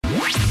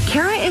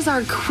Kara is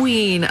our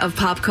queen of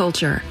pop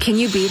culture. Can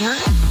you beat her?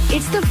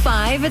 It's the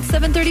 5 at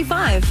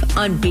 7:35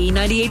 on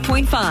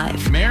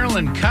B98.5. Meryl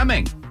and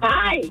Cumming.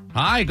 Hi.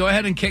 Hi, go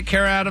ahead and kick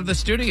Kara out of the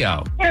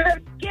studio. Kara,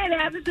 get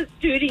out of the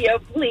studio,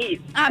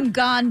 please. I'm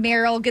gone,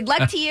 Meryl. Good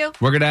luck to you.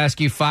 We're going to ask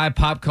you 5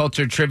 pop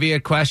culture trivia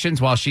questions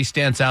while she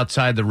stands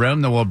outside the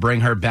room. Then we'll bring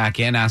her back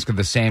in, ask her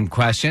the same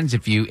questions.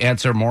 If you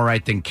answer more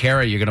right than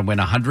Kara, you're going to win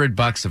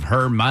 $100 of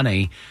her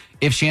money.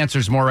 If she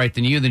answers more right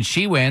than you, then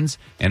she wins,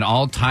 and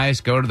all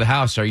ties go to the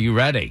house. Are you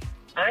ready?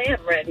 I am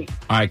ready.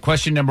 All right,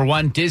 question number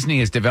 1.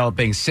 Disney is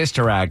developing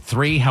Sister Act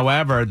 3.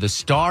 However, the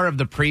star of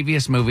the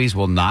previous movies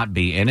will not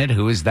be in it.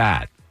 Who is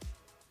that?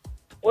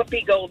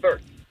 Whoopi Goldberg.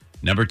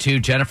 Number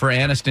 2, Jennifer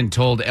Aniston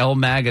told Elle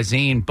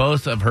magazine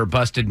both of her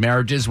busted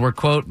marriages were,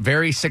 quote,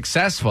 very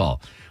successful.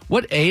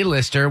 What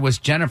A-lister was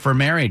Jennifer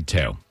married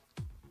to?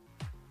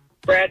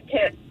 Brad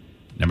Pitt.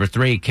 Number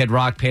 3, Kid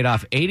Rock paid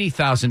off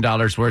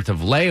 $80,000 worth of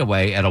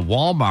layaway at a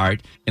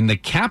Walmart in the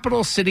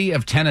capital city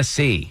of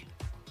Tennessee.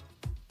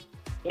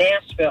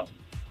 Nashville.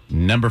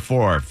 Number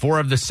 4, 4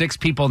 of the 6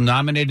 people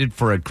nominated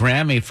for a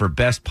Grammy for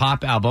Best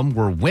Pop Album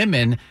were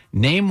women.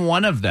 Name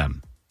one of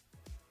them.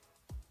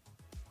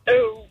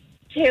 Oh,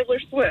 Taylor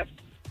Swift.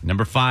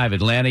 Number 5,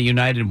 Atlanta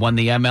United won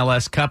the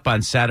MLS Cup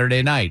on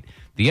Saturday night.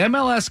 The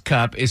MLS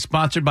Cup is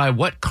sponsored by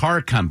what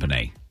car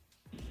company?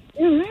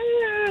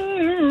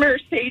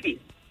 Mercedes.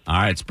 All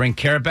right, let's bring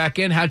Kara back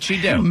in. How'd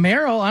she do?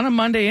 Meryl, on a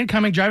Monday,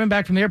 incoming, driving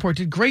back from the airport,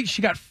 did great.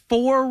 She got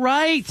 4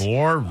 right.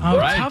 4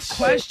 right. Tough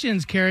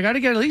questions, Kara. Got to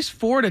get at least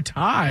 4 to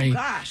tie. Oh,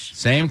 gosh.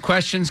 Same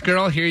questions,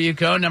 girl. Here you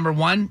go. Number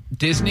 1,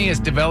 Disney is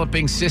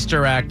developing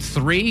Sister Act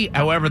 3.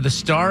 However, the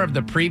star of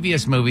the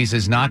previous movies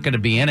is not going to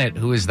be in it.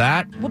 Who is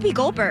that? Whoopi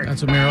Goldberg.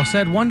 That's what Meryl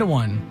said,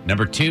 1-1.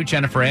 Number 2,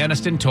 Jennifer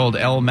Aniston told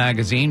Elle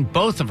magazine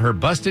both of her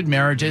busted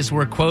marriages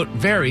were, quote,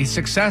 very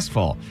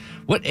successful.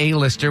 What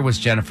A-lister was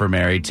Jennifer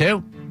married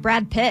to?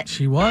 Brad Pitt.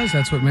 She was.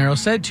 That's what Meryl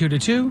said,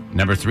 2-2.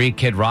 Number 3,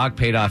 Kid Rock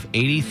paid off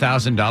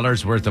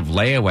 $80,000 worth of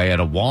layaway at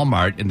a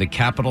Walmart in the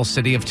capital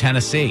city of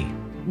Tennessee.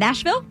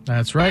 Nashville.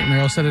 That's right.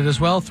 Meryl said it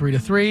as well,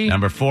 3-3.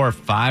 Number 4,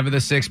 5 of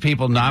the 6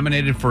 people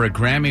nominated for a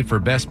Grammy for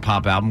Best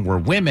Pop Album were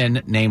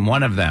women. Name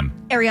one of them.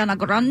 Ariana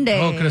Grande.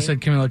 Oh, could have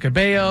said Camila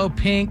Cabello,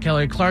 Pink,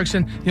 Kelly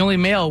Clarkson. The only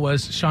male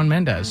was Shawn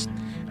Mendes.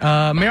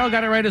 Meryl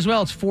got it right as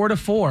well. It's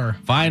 4-4.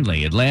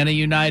 Finally, Atlanta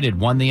United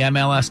won the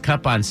MLS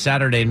Cup on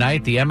Saturday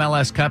night. The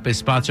MLS Cup is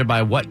sponsored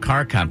by what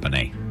car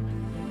company?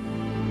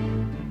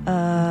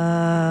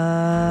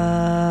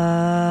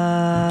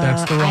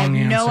 That's the wrong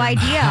answer. No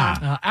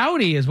idea.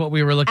 Audi is what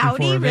we were looking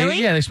Audi, for.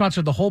 really? They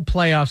sponsored the whole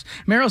playoffs.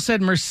 Meryl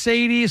said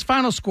Mercedes.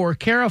 Final score,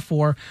 Kara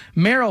 4,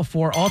 Meryl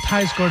 4. All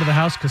ties go to the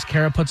house because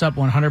Kara puts up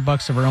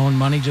 $100 of her own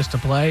money just to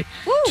play.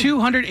 Woo.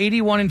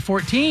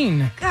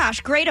 281-14.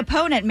 Gosh, great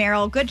opponent,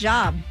 Meryl. Good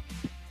job.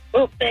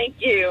 Well, thank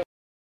you.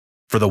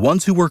 For the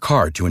ones who work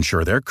hard to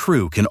ensure their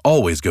crew can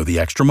always go the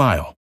extra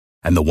mile,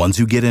 and the ones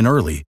who get in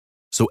early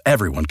so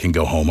everyone can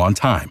go home on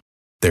time,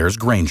 there's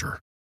Grainger,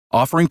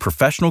 offering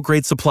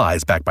professional-grade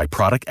supplies backed by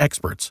product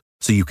experts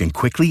so you can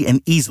quickly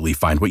and easily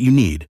find what you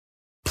need.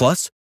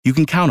 Plus, you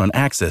can count on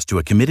access to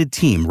a committed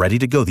team ready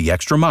to go the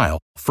extra mile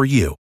for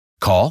you.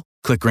 Call,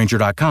 click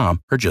Grainger.com,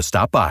 or just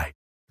stop by.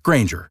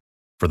 Grainger,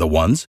 for the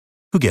ones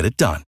who get it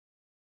done.